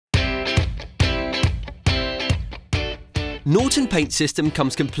Norton Paint System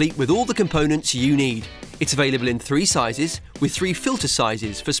comes complete with all the components you need. It's available in 3 sizes, with 3 filter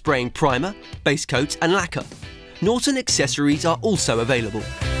sizes for spraying primer, base coat and lacquer. Norton accessories are also available.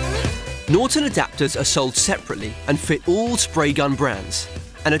 Norton adapters are sold separately and fit all spray gun brands.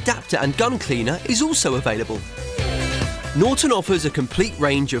 An adapter and gun cleaner is also available. Norton offers a complete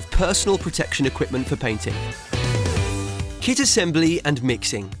range of personal protection equipment for painting. Kit assembly and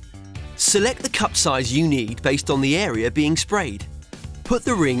mixing. Select the cup size you need based on the area being sprayed. Put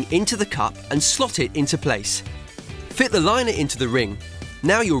the ring into the cup and slot it into place. Fit the liner into the ring.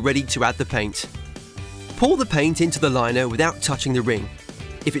 Now you're ready to add the paint. Pour the paint into the liner without touching the ring.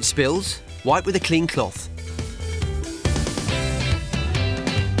 If it spills, wipe with a clean cloth.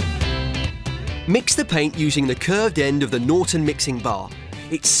 Mix the paint using the curved end of the Norton mixing bar.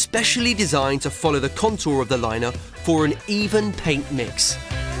 It's specially designed to follow the contour of the liner for an even paint mix.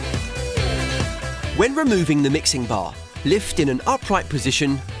 When removing the mixing bar, lift in an upright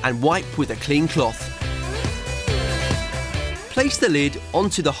position and wipe with a clean cloth. Place the lid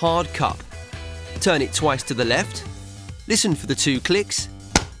onto the hard cup. Turn it twice to the left. Listen for the 2 clicks.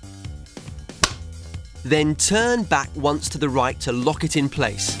 Then turn back once to the right to lock it in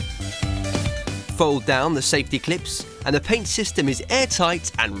place. Fold down the safety clips and the paint system is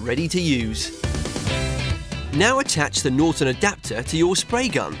airtight and ready to use. Now attach the Norton adapter to your spray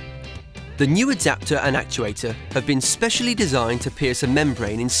gun. The new adapter and actuator have been specially designed to pierce a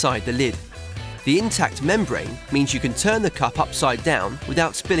membrane inside the lid. The intact membrane means you can turn the cup upside down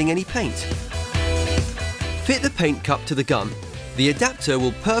without spilling any paint. Fit the paint cup to the gun. The adapter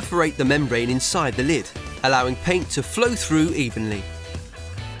will perforate the membrane inside the lid, allowing paint to flow through evenly.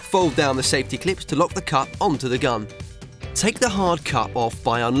 Fold down the safety clips to lock the cup onto the gun. Take the hard cup off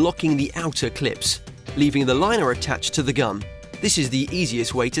by unlocking the outer clips, leaving the liner attached to the gun. This is the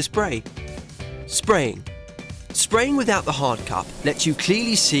easiest way to spray. Spraying. Spraying without the hard cup lets you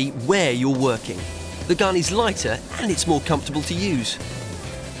clearly see where you're working. The gun is lighter and it's more comfortable to use.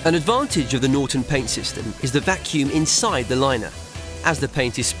 An advantage of the Norton Paint System is the vacuum inside the liner. As the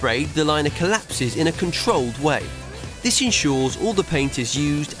paint is sprayed, the liner collapses in a controlled way. This ensures all the paint is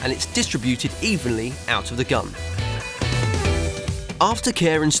used and it's distributed evenly out of the gun.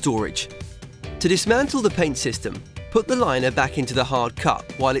 Aftercare and storage. To dismantle the paint system, put the liner back into the hard cup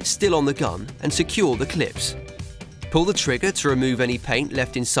while it's still on the gun and secure the clips. Pull the trigger to remove any paint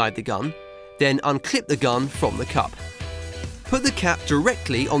left inside the gun, then unclip the gun from the cup. Put the cap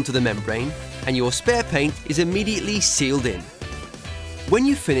directly onto the membrane and your spare paint is immediately sealed in. When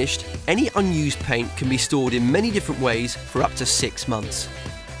you've finished, any unused paint can be stored in many different ways for up to 6 months.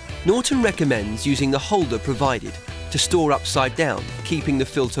 Norton recommends using the holder provided to store upside down, keeping the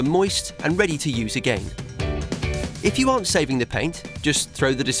filter moist and ready to use again. If you aren't saving the paint, just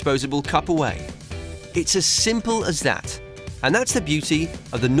throw the disposable cup away. It's as simple as that. And that's the beauty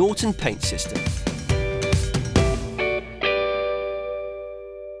of the Norton Paint System.